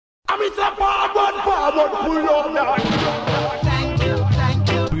pull up that. Thank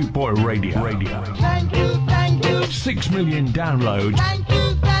you. Boot Boy Radio. Thank you. 6 million downloads. Thank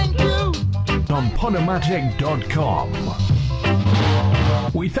you. On Podomatic.com.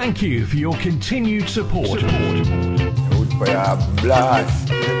 We thank you for your continued support. Good for your blast.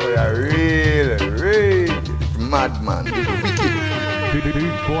 Good for your real madman.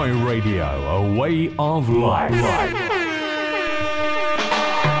 Boot Boy Radio, a way of life.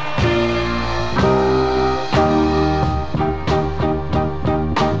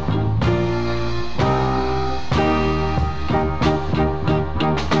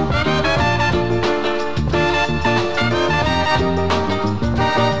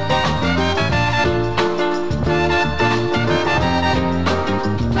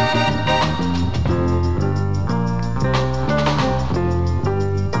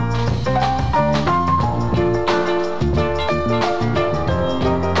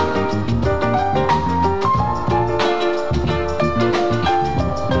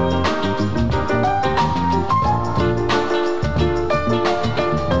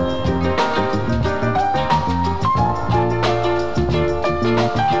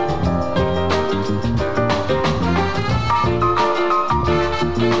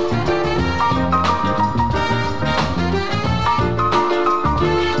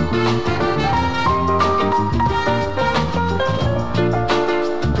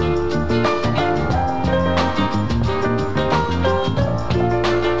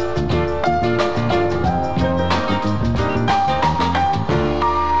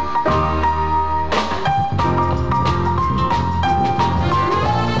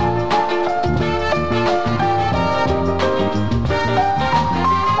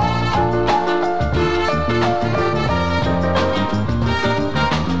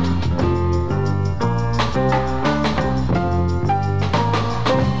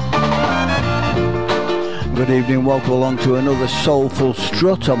 Welcome along to another Soulful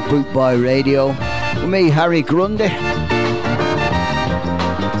Strut on Boot Boy Radio. With me, Harry Grundy.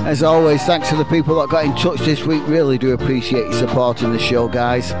 As always, thanks to the people that got in touch this week. Really do appreciate you supporting the show,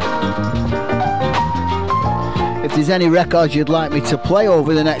 guys. If there's any records you'd like me to play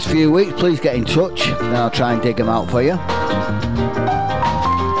over the next few weeks, please get in touch and I'll try and dig them out for you.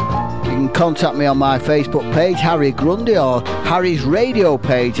 You can contact me on my Facebook page, Harry Grundy, or Harry's radio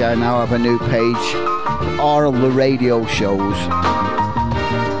page. I now have a new page. All of the radio shows.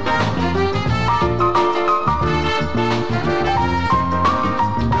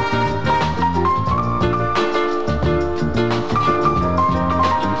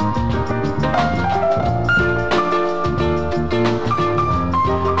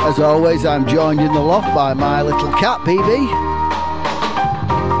 As always, I'm joined in the loft by my little cat, BB.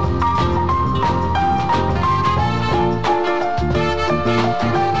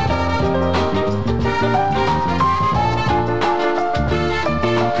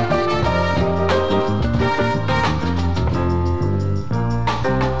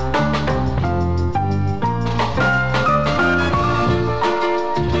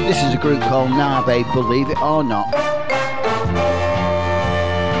 Group called Nah Babe, Believe It or Not.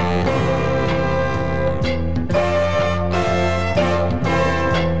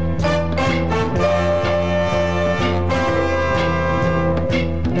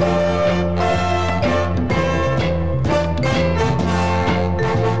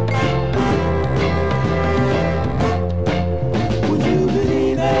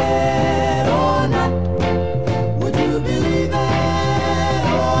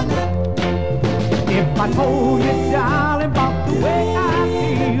 I told you, darling, about the way I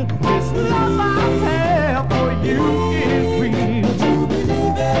feel. This love I have for you is real. Would you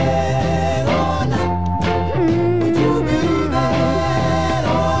believe it or not? Would you believe it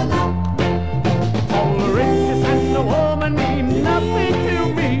or not? All the riches and the woman mean nothing to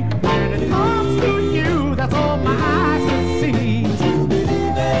me. When it comes to you, that's all my eyes can see. Would you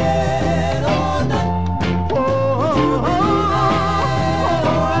believe it or not? Oh,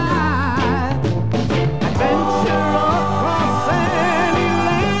 adventure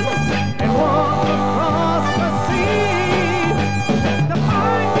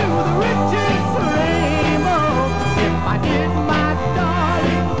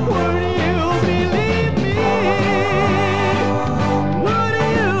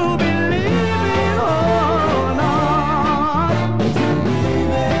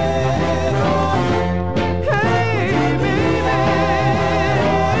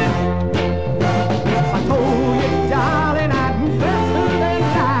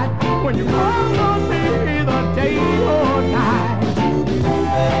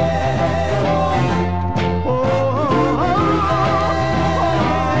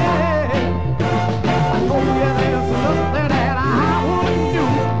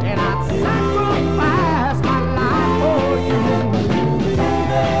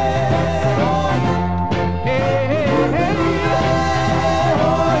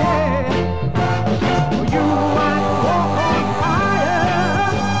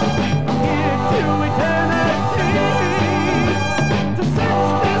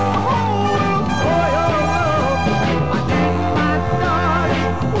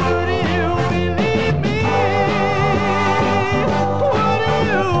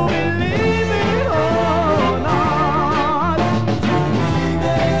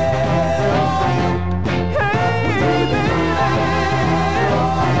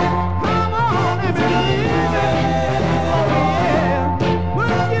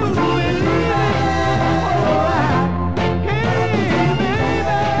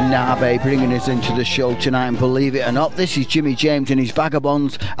Bay bringing us into the show tonight, and believe it or not, this is Jimmy James and his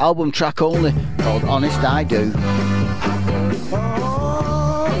Vagabonds album track only called Honest I Do.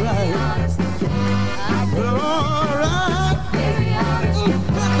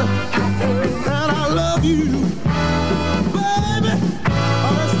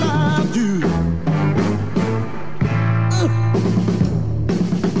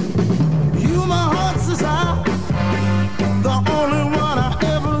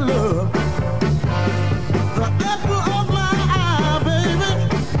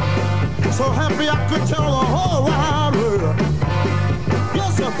 I could tell the whole wide world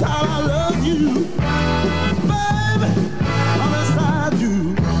just how tight I love you, baby. Honest I do.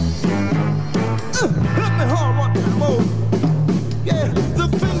 Hit me hard one time, oh. Yeah, the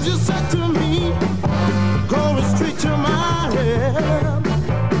things you said to me going straight to my head.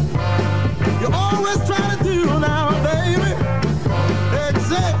 You always try to do now, baby,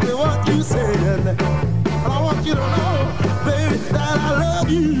 exactly what you said. And I want you to know, baby, that I love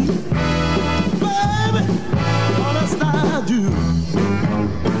you. Honest I do.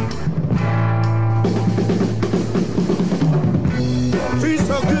 Feels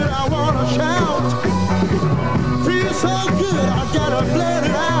so good I wanna shout. Feels so good I gotta let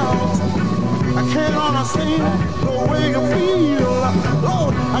it out. I can't understand the way you feel.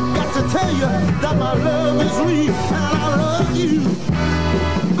 Lord, I got to tell you that my love is real and I love you,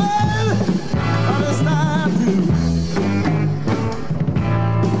 baby. Honest I do.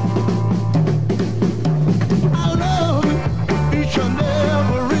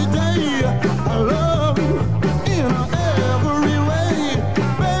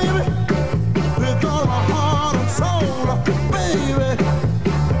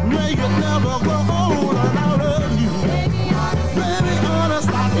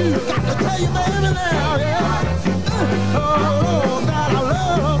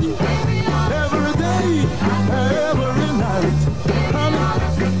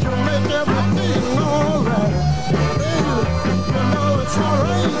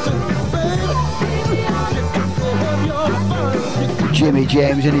 Jimmy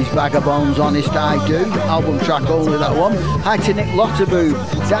James and his Vagabonds, Honest I Do, album track only that one. Hi to Nick Lotterboo,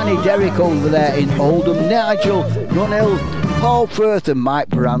 Danny Derrick over there in Oldham, Nigel Nunnell, Paul Firth and Mike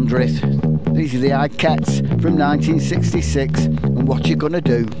Brandreth. These are the Ikettes from 1966 and What You Gonna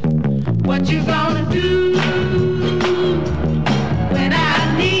Do. What you gonna do when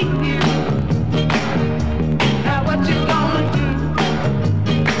I need you? Now what you gonna do?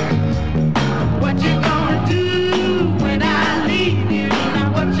 What you gonna do when I leave you?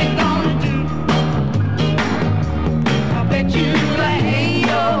 Now what you gonna do? I bet you lay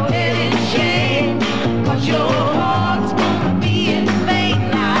your head in shame, 'cause your heart's gonna be in vain.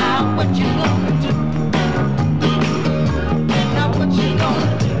 Now what you gonna do? Now what you gonna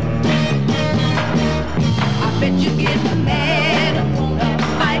do? I bet you get mad and wanna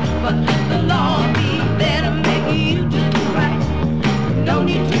fight, but the law be there to make you do right. No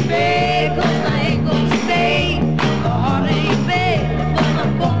need to beg, 'cause I ain't gonna stay. The heart ain't bad, but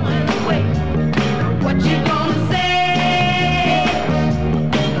I'm going away. What you gonna say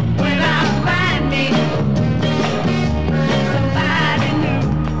when I find me somebody new?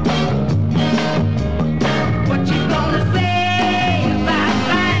 What you gonna say if I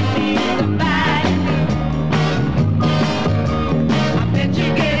find me somebody new? I bet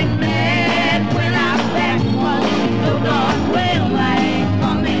you're getting mad.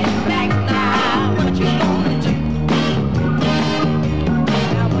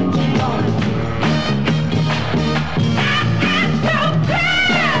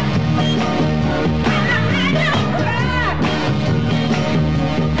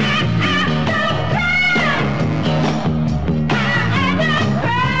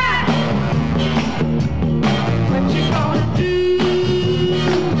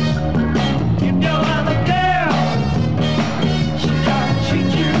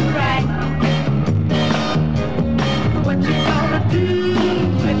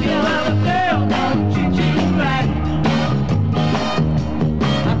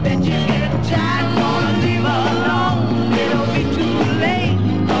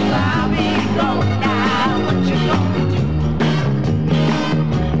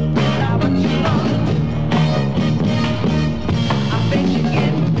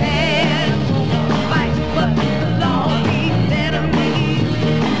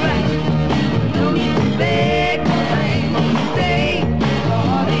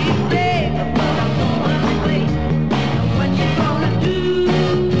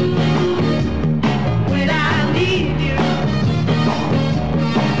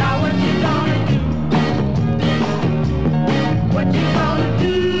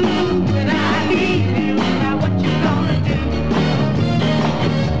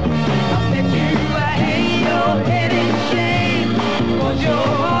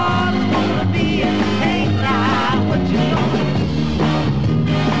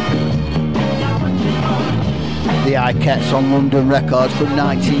 Ikettes on London Records from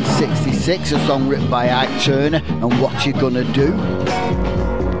 1966, a song written by Ike Turner, and What You Gonna Do?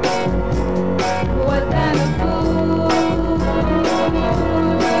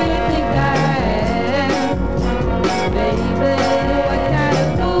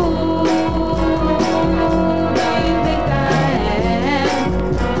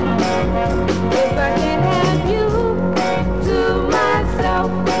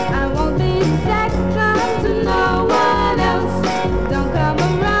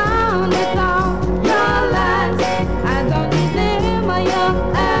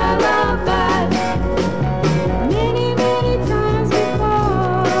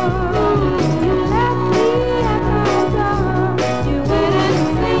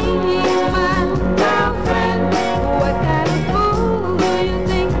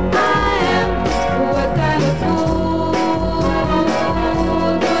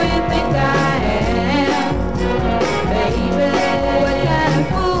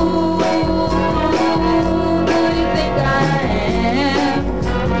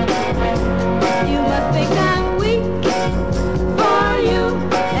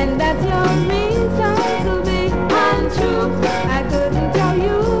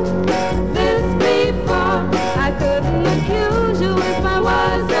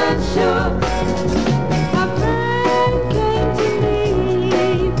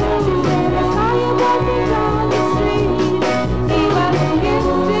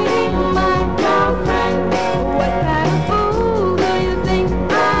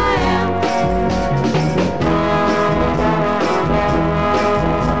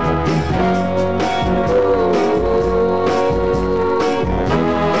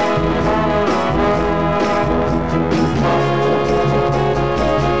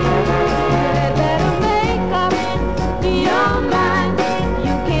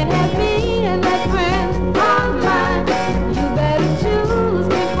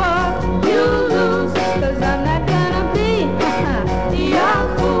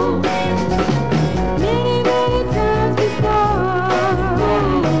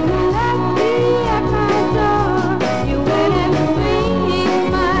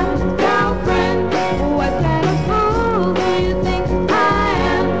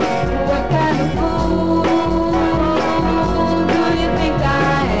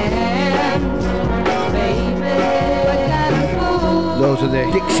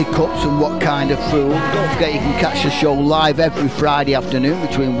 Cups and What Kind of Fool. Don't forget you can catch the show live every Friday afternoon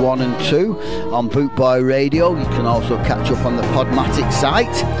between 1 and 2 on Bootboy Radio. You can also catch up on the Podmatic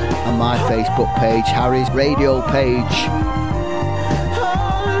site and my Facebook page, Harry's radio page.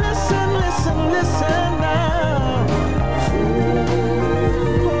 Oh, listen, listen, listen now.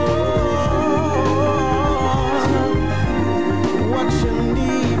 Oh, what you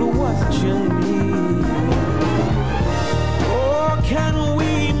need, what you need. Oh, can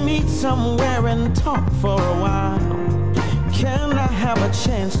we meet somewhere and talk for a while? Can I have a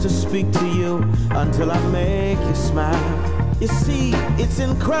chance to speak to you until I make you smile? You see, it's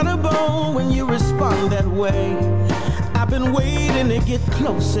incredible when you respond that way. I've been waiting to get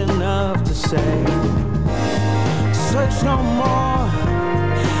close enough to say, search no more,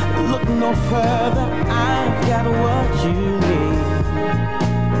 look no further, I've got what you need.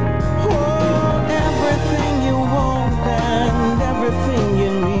 Oh, everything you want and everything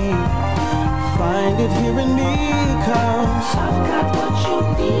you need, find it here in me, 'cause I've got what you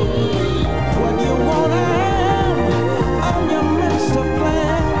need. What you want, I'm your master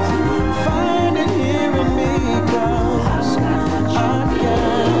plan. Find it here in me, 'cause I've got.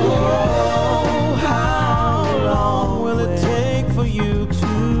 Oh, how long will it take for you to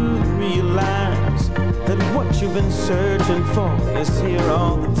realize that what you've been searching for is here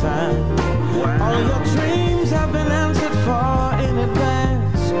all the time? All your dreams have been answered for in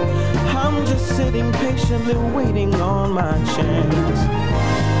advance. I'm just sitting patiently waiting on my chance.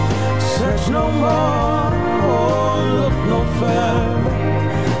 Search no more, oh, look no further,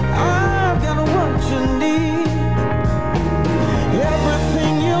 I've got what you need.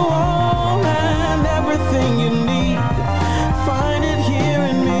 Everything you want and everything you need, find it here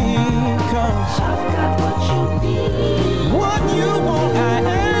in me, 'cause I've got what you need. What you want,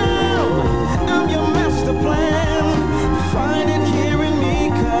 I'm your master plan. Find it here in me,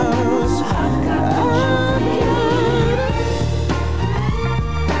 'cause I've got what you need.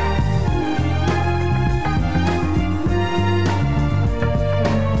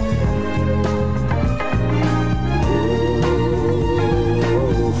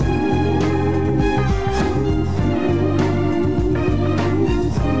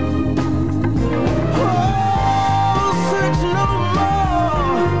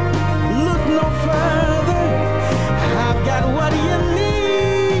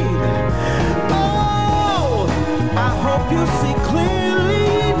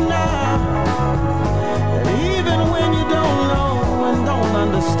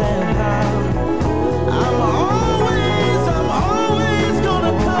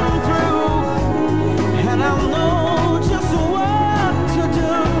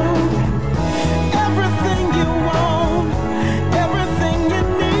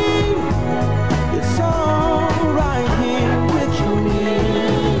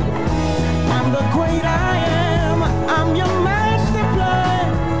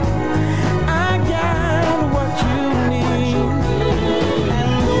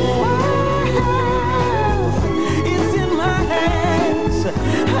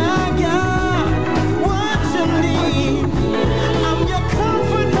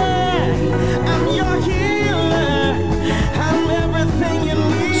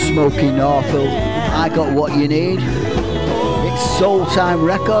 Smoky Norfolk. I Got What You Need. It's Soul Time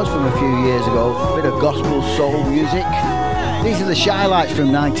Records from a few years ago. Bit of gospel soul music. These are the Shy Lights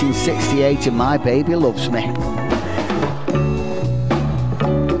from 1968 and My Baby Loves Me.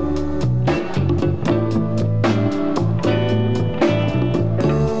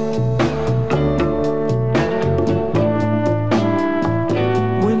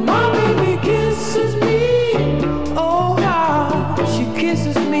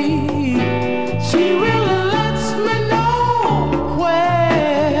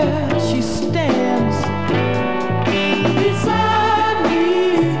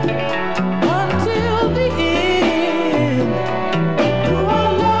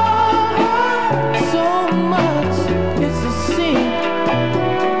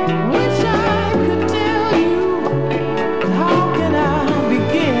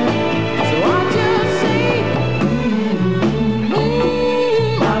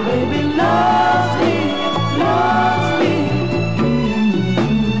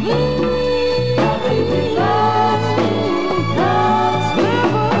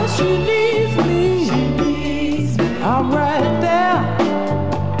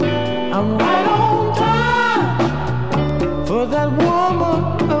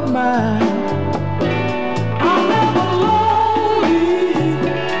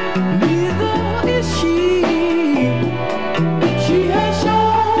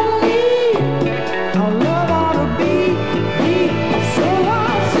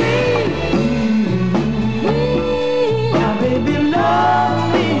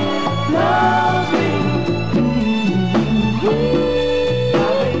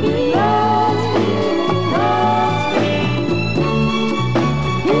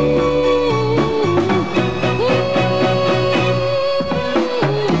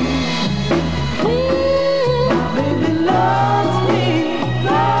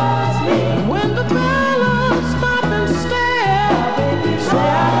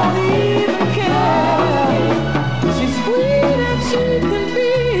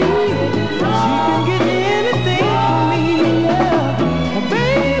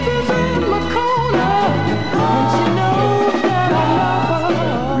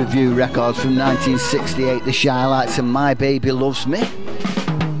 Records from 1968, the Shy Lights and My Baby Loves Me.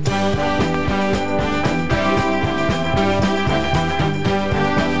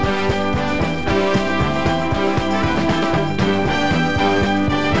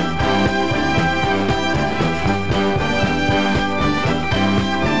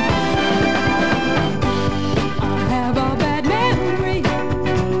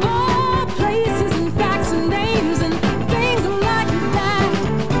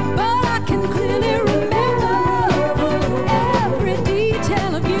 Every day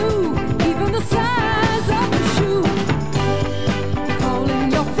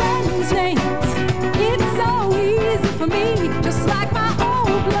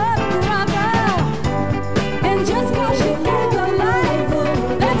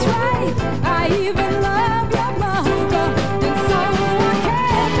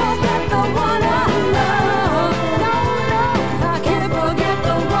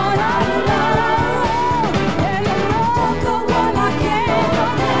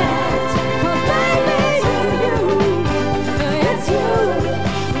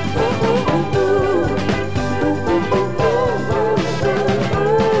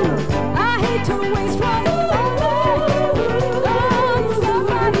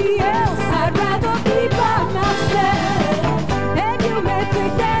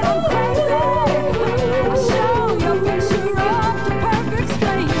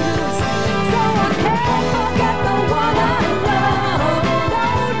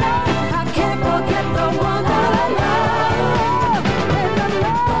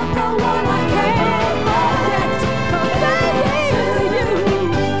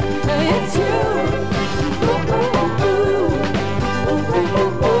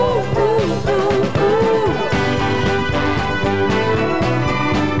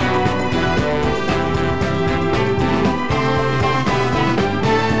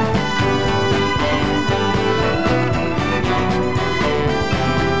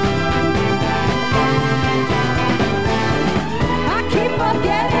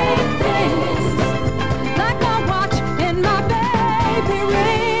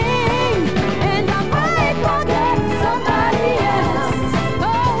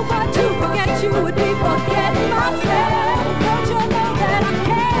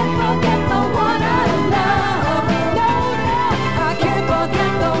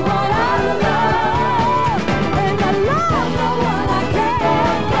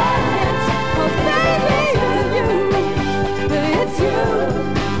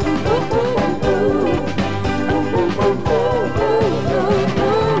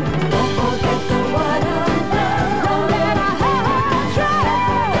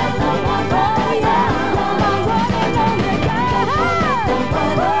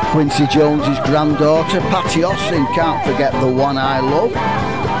Quincy Jones's granddaughter, Patty Austin, Can't Forget the One I Love.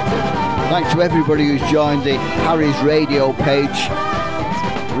 Thanks to everybody who's joined the Harry's Radio page.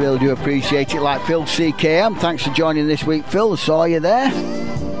 Really do appreciate it. Like Phil CKM, thanks for joining this week, Phil. I saw you there.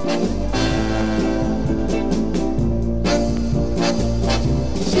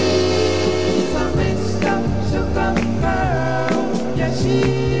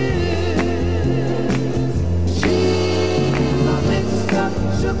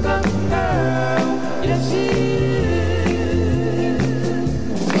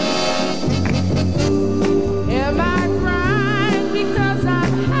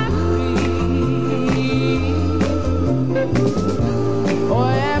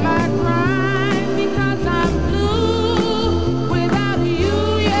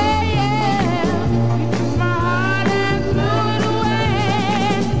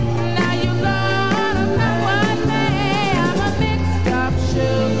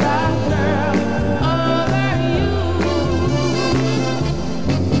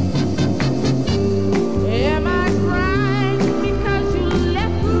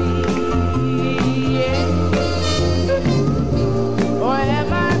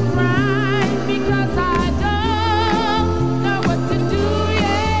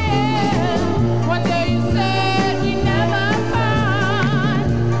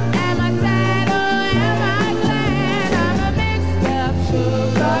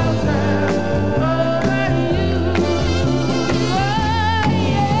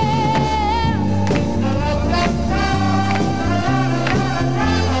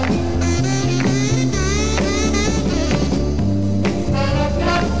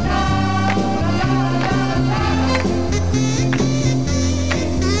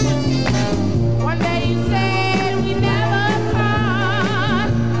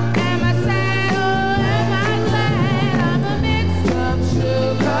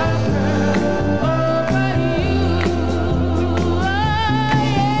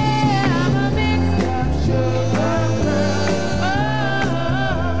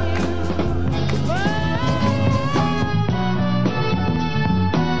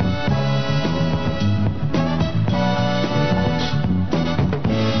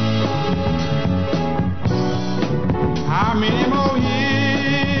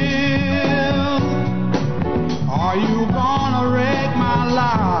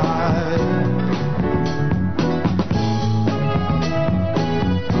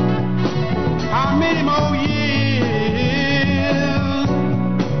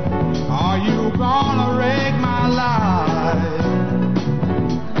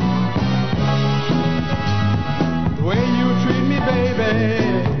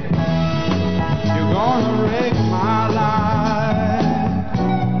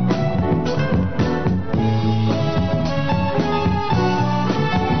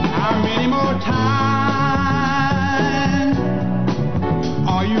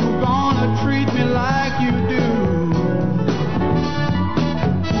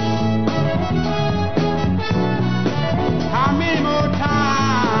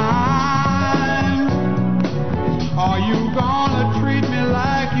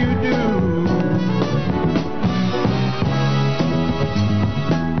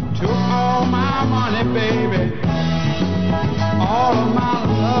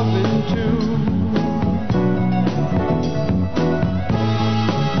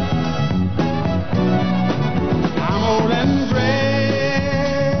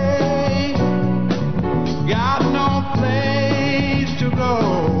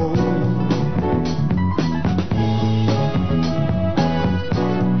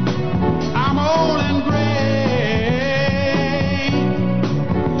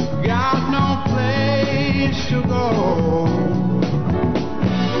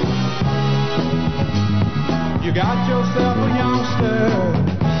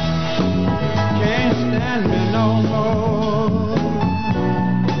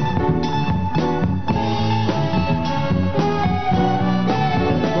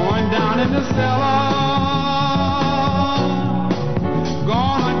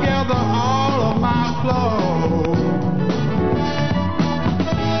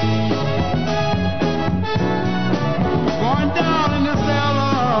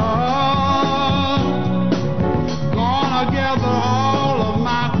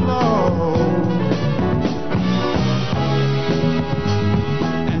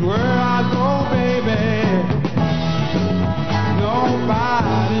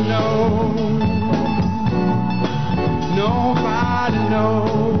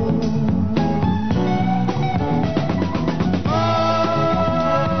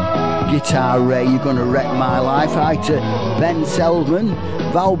 Guitar Ray, You're Gonna Wreck My Life. Hi to Ben Seldman,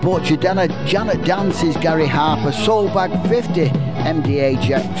 Val Butcher, Janet Dances, Gary Harper, Soulbag 50, MDA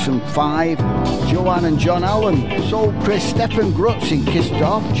Jackson 5, Joanne and John Allen, Soul Chris, Stefan Grutz in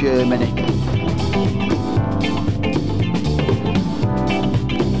Kistorf, Germany.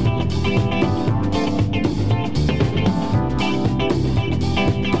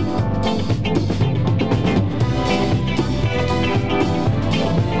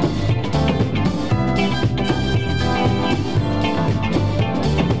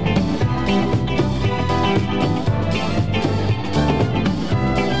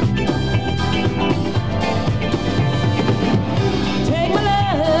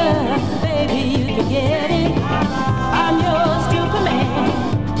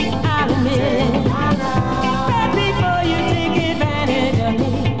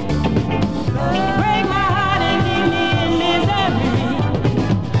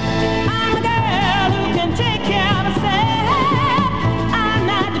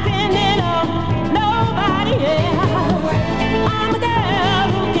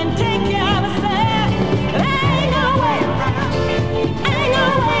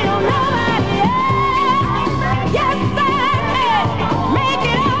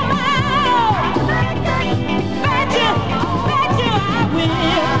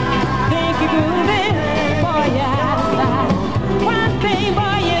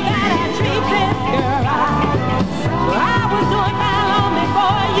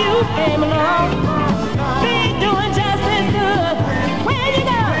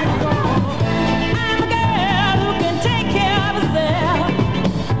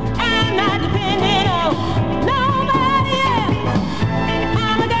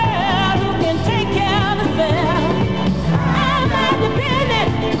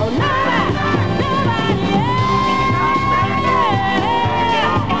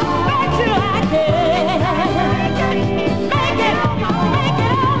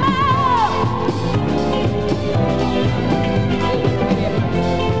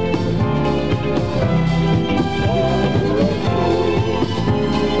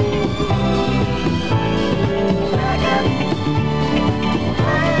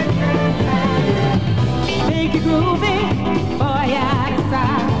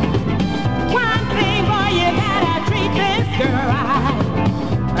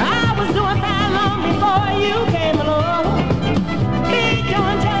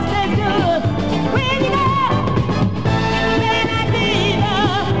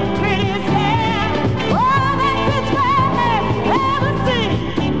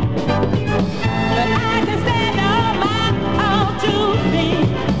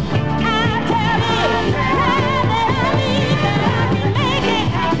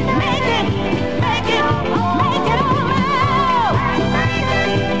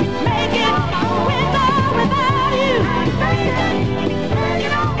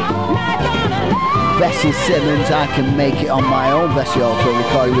 Simmons, I Can Make It On My Own. Bessie also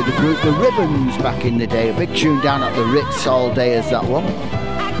recorded with the group The Ribbons back in the day. A big tune down at the Ritz all day as that one.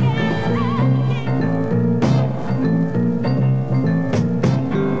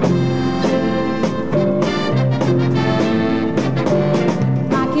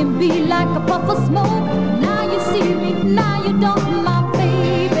 I can be like a puff of smoke. Now you see me, now you don't, my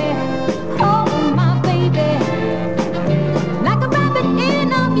baby. Oh, my baby. Like a rabbit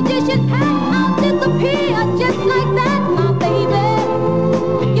in a magician's hat. Just like that, my baby.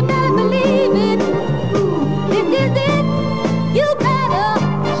 You better believe it. This is it. You better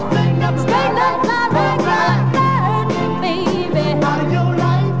straighten up my right, baby. Out of your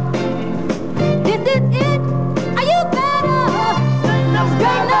life. This is it. You better straighten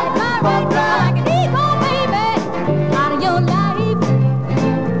up my right. I can eat on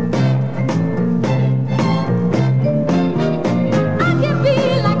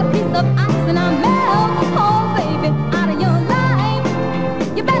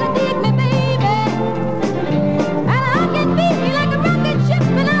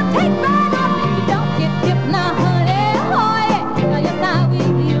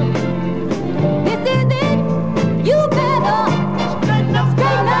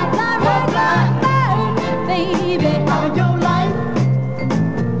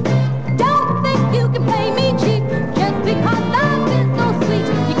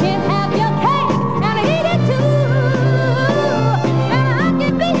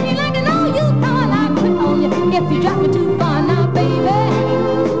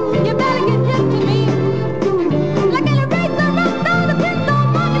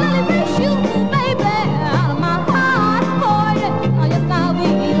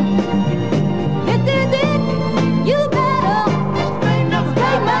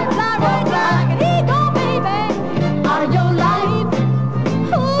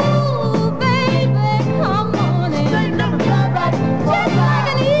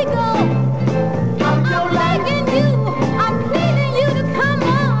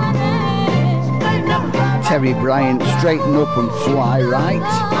Terry Bryant, Straighten Up and Fly Right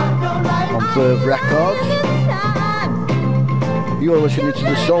on Verve Records. You're listening to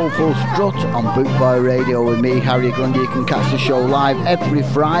the Soulful Strut on Bootboy Radio with me, Harry Grundy. You can catch the show live every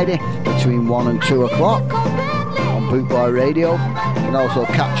Friday between 1 and 2 o'clock on Bootboy Radio. You can also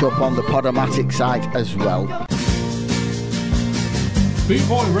catch up on the Podomatic site as well.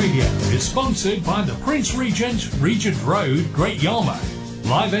 Bootboy Radio is sponsored by the Prince Regent, Regent Road, Great Yarmouth.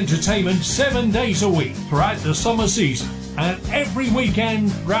 Live entertainment 7 days a week throughout the summer season and every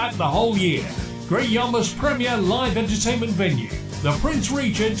weekend throughout the whole year. Great Yarmouth's premier live entertainment venue, the Prince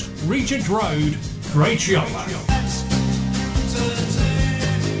Regent, Regent Road, Great Yarmouth.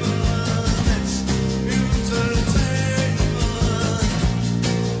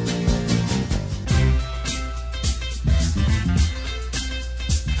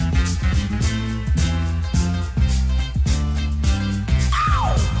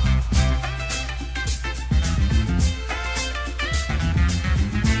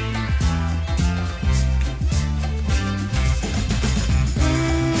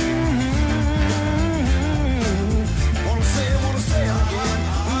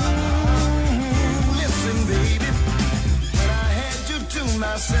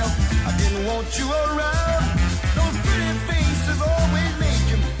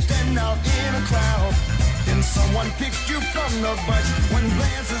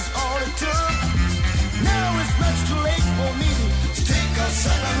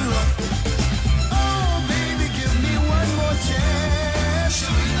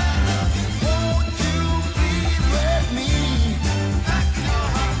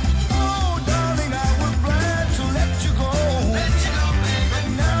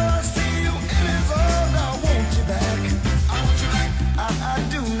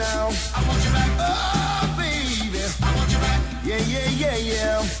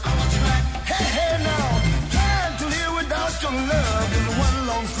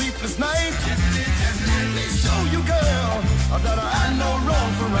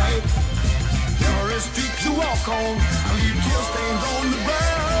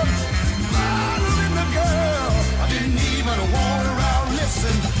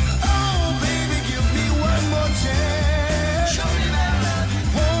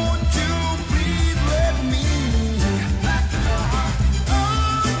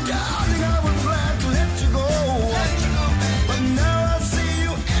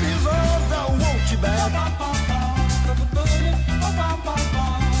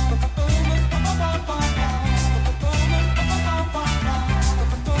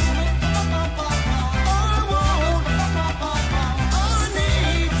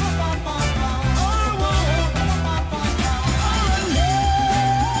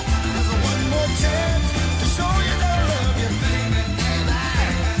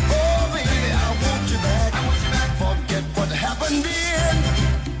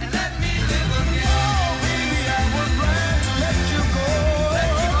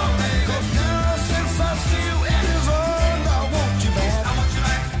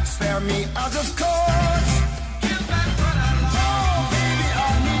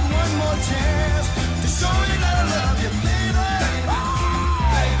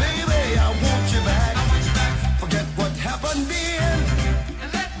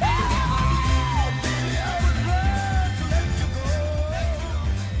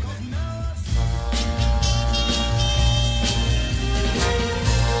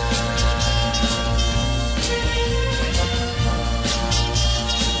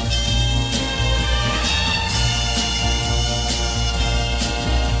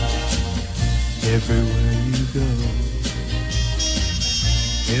 Everywhere you go,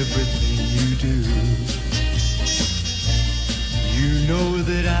 everything you do, you know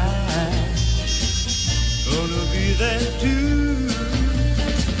that I'm gonna be there too.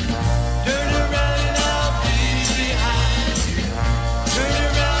 Turn around and I'll be behind you. Turn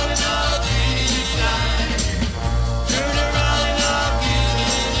around and I'll be beside you. Turn around and I'll be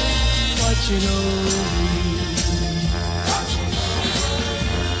watching over you.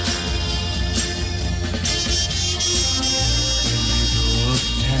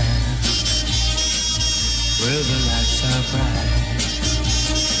 Where the lights are bright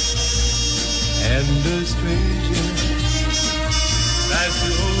and the stranger tries to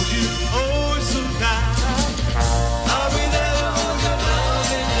hold you oh so tight. I'll be there to hold your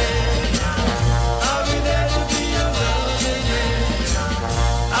loving hand. I'll be there to be your loving hand.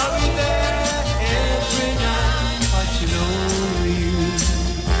 I'll be there every night watching over you.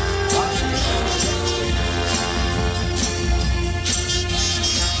 Watching over you.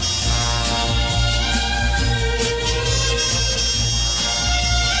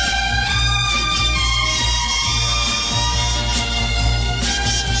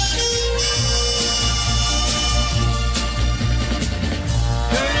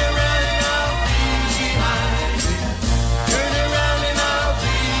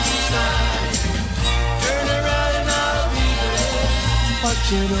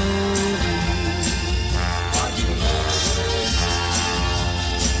 watching over you.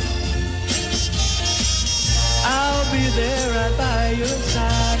 I'll be there right by your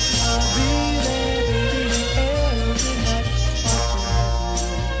side. I'll be there, baby, every night.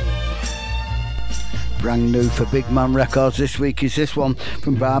 Brand new for Big Man Records this week is this one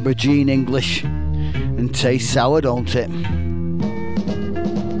from Barbara Jean English and Tastes Sour, Don't It?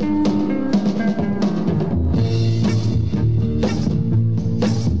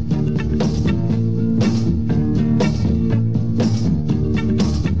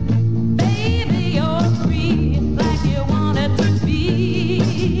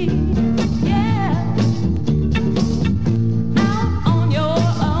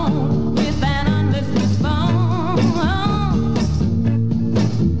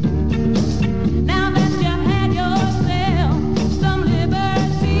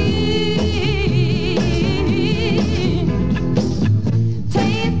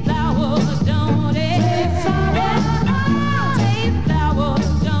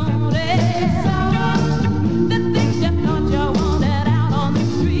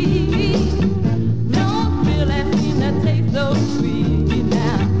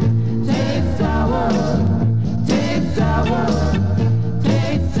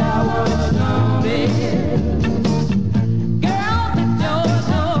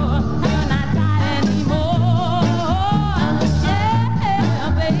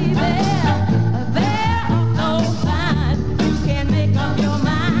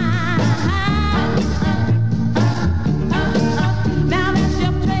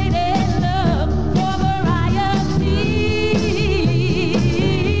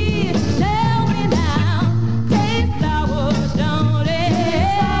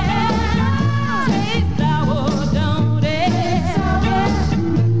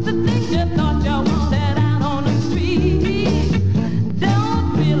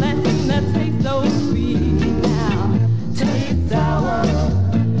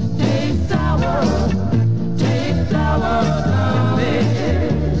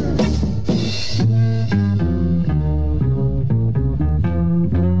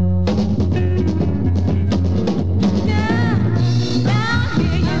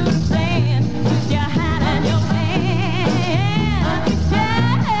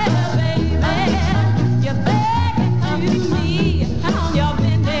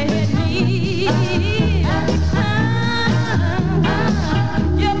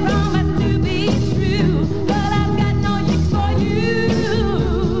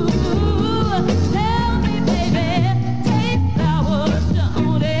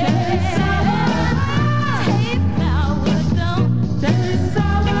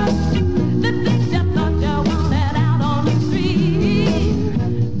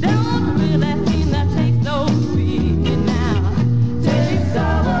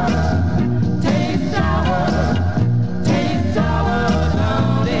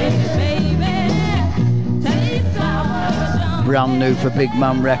 Brand new for Big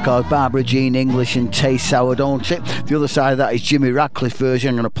Man Record, Barbara Jean English and Taste Sour, Don't It? The other side of that is Jimmy Radcliffe version.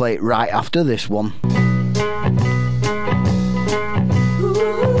 I'm going to play it right after this one.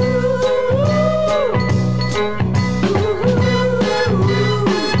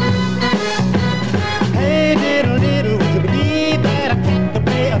 Hey, diddle, diddle, would you believe that I can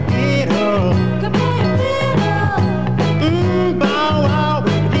play a fiddle? Bow wow,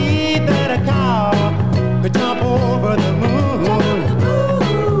 would you believe that a cow could jump over the moon?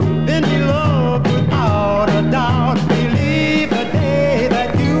 Then he loved without a doubt. Believe the day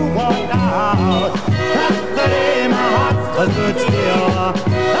that you walked out.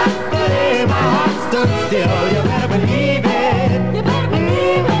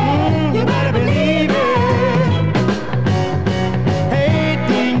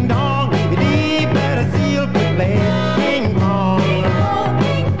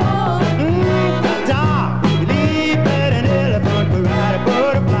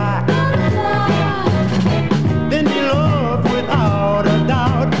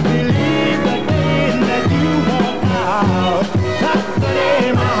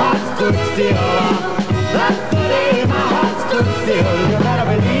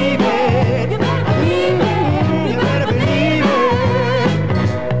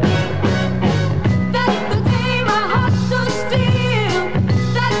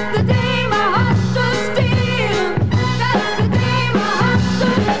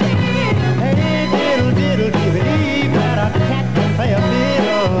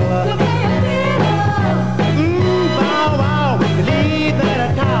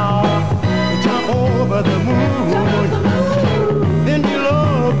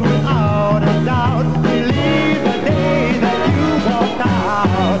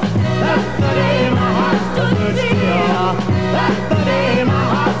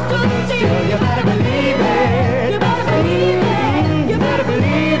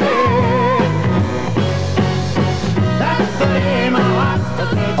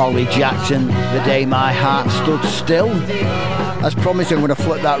 Billy Jackson, The Day My Heart Stood Still. As promised, I'm going to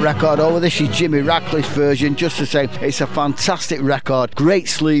flip that record over. This is Jimmy Ratcliffe's version, just to say it's a fantastic record. Great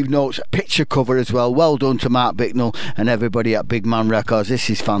sleeve notes, picture cover as well. Well done to Mark Bicknell and everybody at Big Man Records. This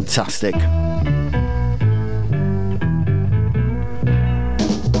is fantastic.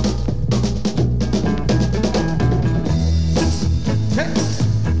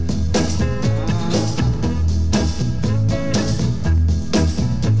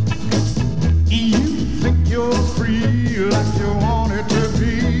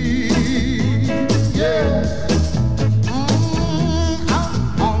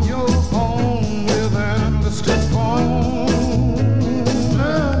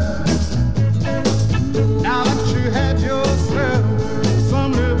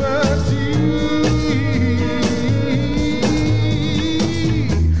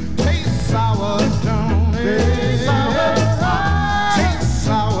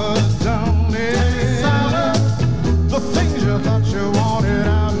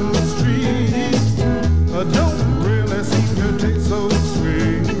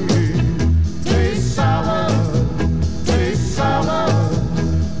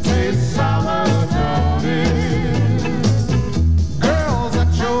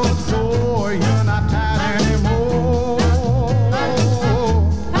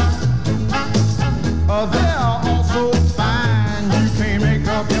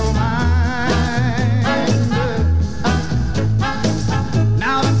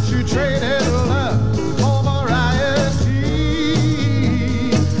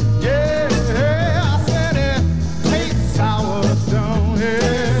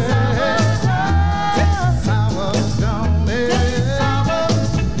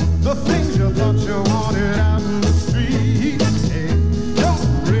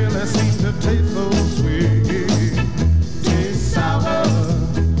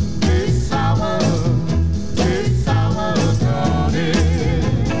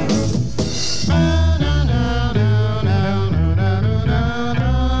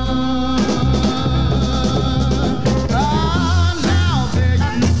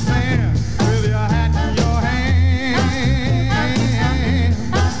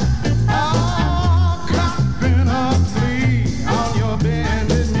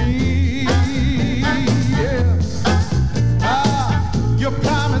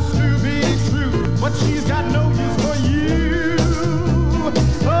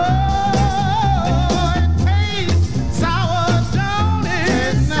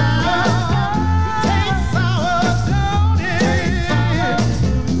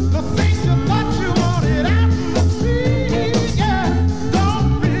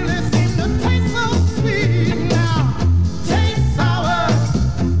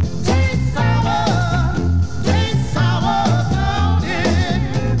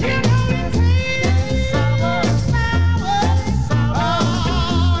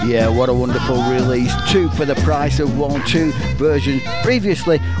 What a wonderful release. 2 for the price of 1. 2 versions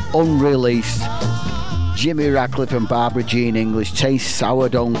previously unreleased. Jimmy Ratcliffe and Barbara Jean English. Tastes sour,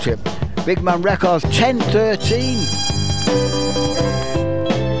 don't it? Big Man Records 1013.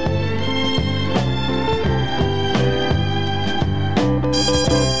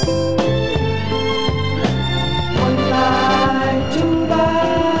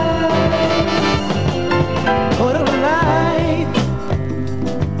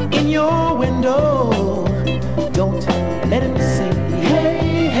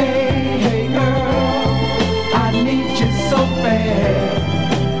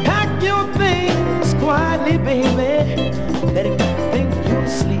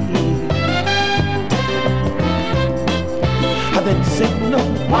 Signal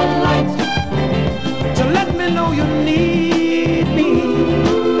one light to let me know you need me.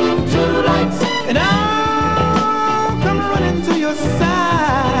 2 lights and I'll come running to your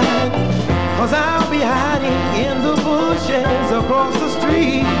side, 'cause I'll be hiding in the bushes across the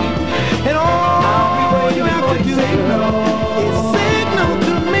street. And all you have to do is signal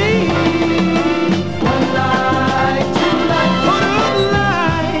to me. 1 light, 2 lights, put a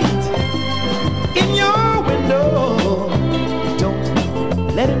light in your window.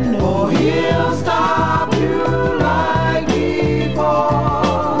 Let him know, or he'll stop you like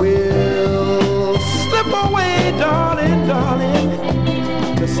before. We'll slip away, darling, darling,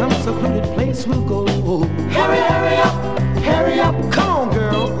 to some secluded place we'll go. Hurry, hurry up, hurry up. Come on,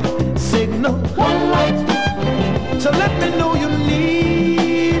 girl, signal 1 light to let me know you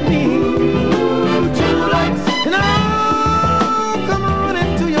need me. 2 lights, and I'll come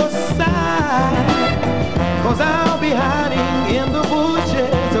running to your side, 'cause I'll be hiding in the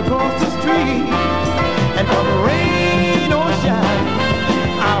bushes across the street. And come rain or shine,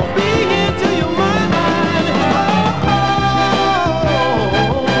 I'll be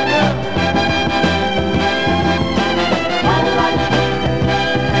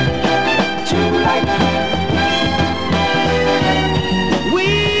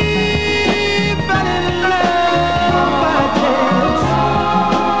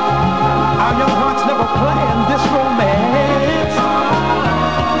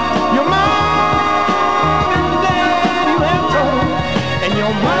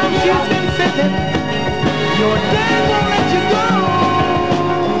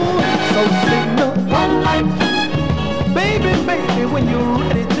baby, when you're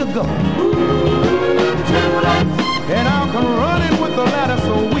ready to go. And I'll come running with the ladder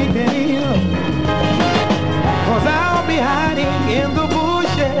so we can heal. 'Cause I'll be hiding in the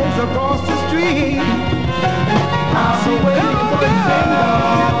bushes across the street. I'll be waiting for the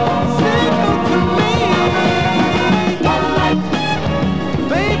signal to me.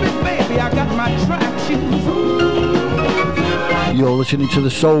 Baby, baby, I got my track shoes. You're listening to the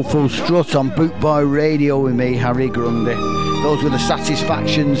Soulful Strut on Boot Boy Radio with me, Harry Grundy. Those were the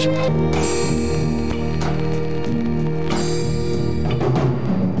Satisfactions.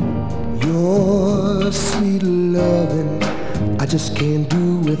 Your sweet loving, I just can't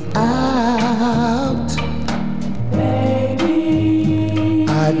do without. Baby,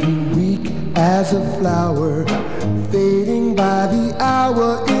 I'd be weak as a flower, fading by the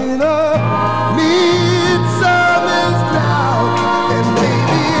hour in a midsummer's drought. And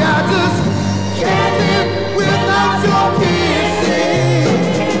baby, I just can't live without your kissing.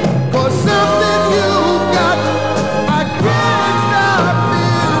 'Cause something you've got, I can't stop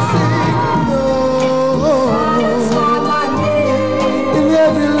missing. No, in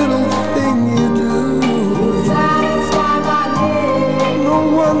every little thing you do, no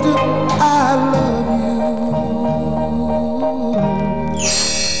wonder I love you.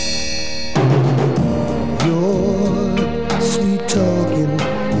 Your sweet talking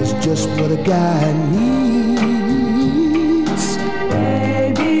is just what a guy needs.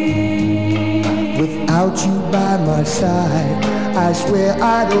 Baby, without you by my side, I swear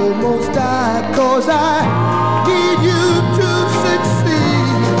I'd almost die. 'Cause I need you to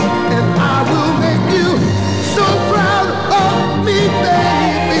succeed, and I will make you so proud of me,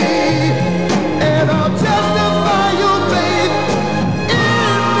 baby. And I'll testify your faith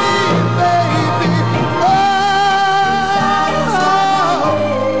in me, baby. Oh,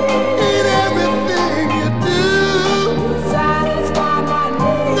 in everything you do,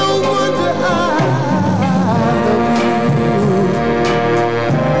 no wonder I love you.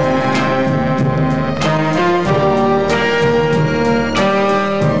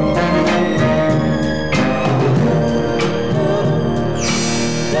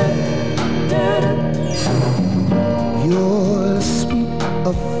 Your sweet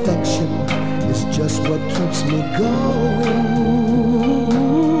affection is just what keeps me going.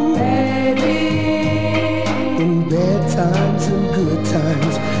 Baby, in bad times and good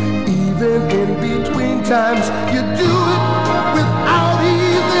times, even in between times, you do it without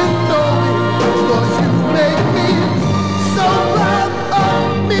even knowing. 'Cause you make me so proud of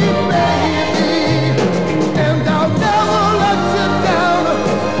me, baby. And I'll never let you down.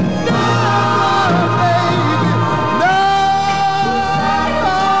 Never, baby. No.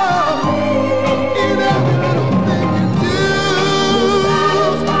 In every little thing you do,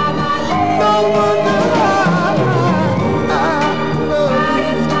 no wonder I love you.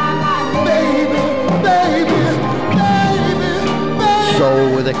 Baby, baby, baby, baby. Soul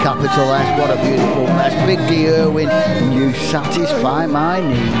with a capital S, what a beautiful mess. Big D Irwin, you satisfy my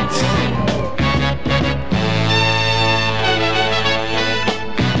needs.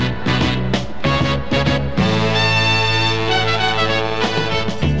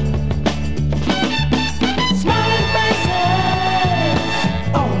 Smiling faces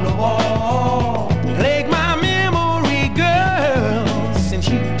on the wall plague my memory, girl, since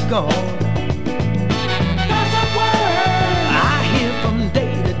you've gone. There's a word I hear from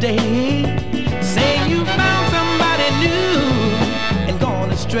day to day, saying you found somebody new and gone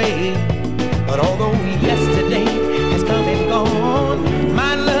astray. But although yesterday has come and gone,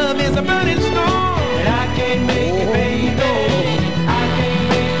 my love is a burning storm, and I can't make it, baby. I can't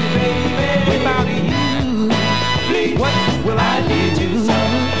make it, baby, without you. Please, what will I do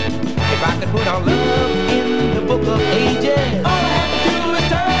if I could put our love in the book of ages? All I have to do is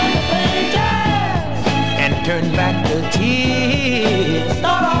turn the pages and turn back the tears.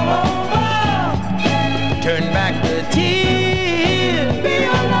 Start all over. Turn back the tears. Be a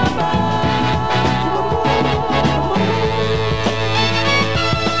lover.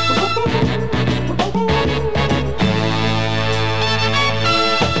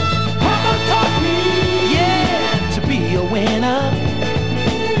 Mama taught me, yeah, to be a winner.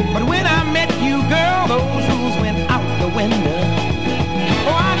 But when I met you, girl, those rules went out the window.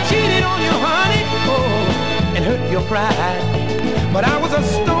 Oh, I cheated on you, honey, oh, and hurt your pride. But I was a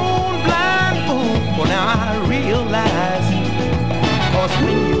stone blind fool. Well, now I realize. 'Cause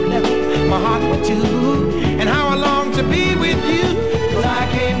when you left, my heart went too. And how I long to be with you. 'Cause I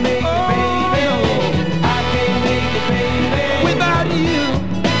can't make it, baby. I can't make it, baby, without you.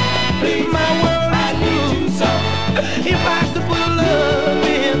 Please, my world is blue. So if I could put love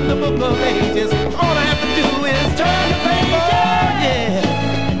in the book of ages, all I have to do is turn the pages.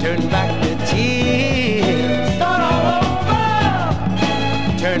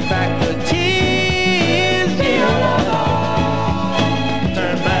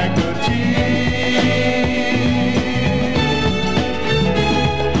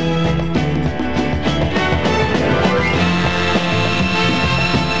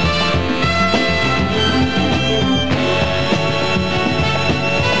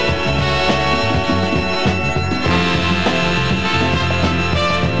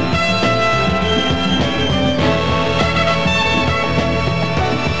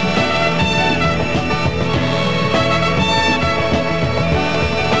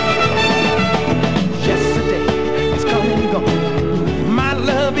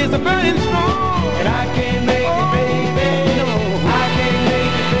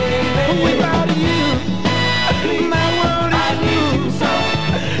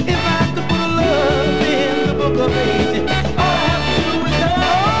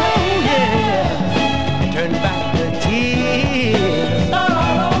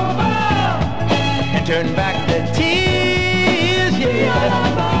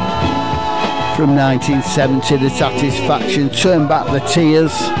 from 1970, The Satisfaction, Turn Back the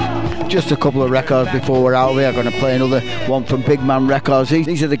Tears. Just a couple of records before we're out of here. I'm going to play another one from Big Man Records.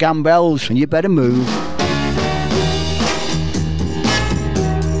 These are the Gambrels, and You Better Move.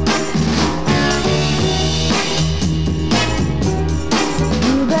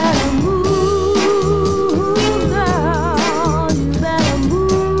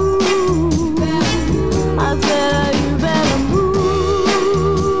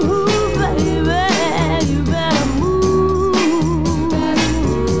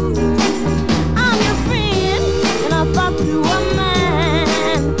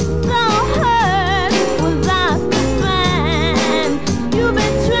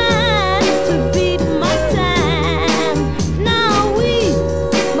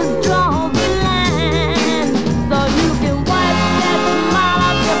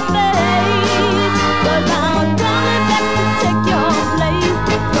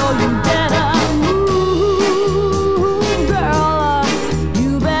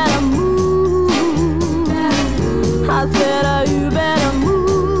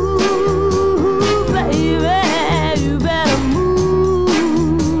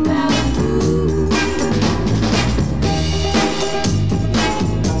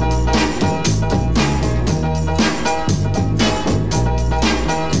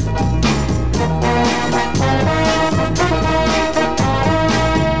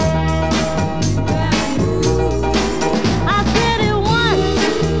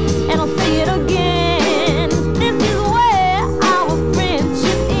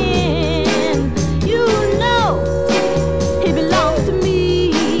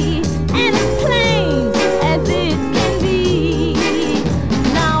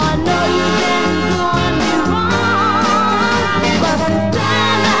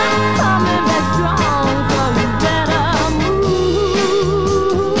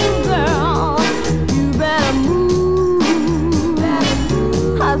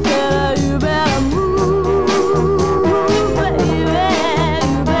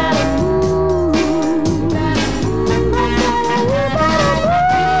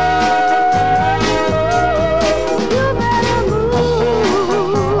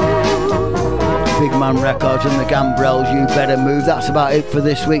 Records and the Gambrels, You Better Move. That's about it for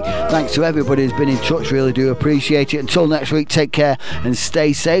this week. Thanks to everybody who's been in touch, really do appreciate it. Until next week, take care and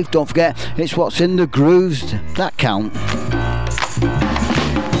stay safe. Don't forget, it's what's in the grooves that count.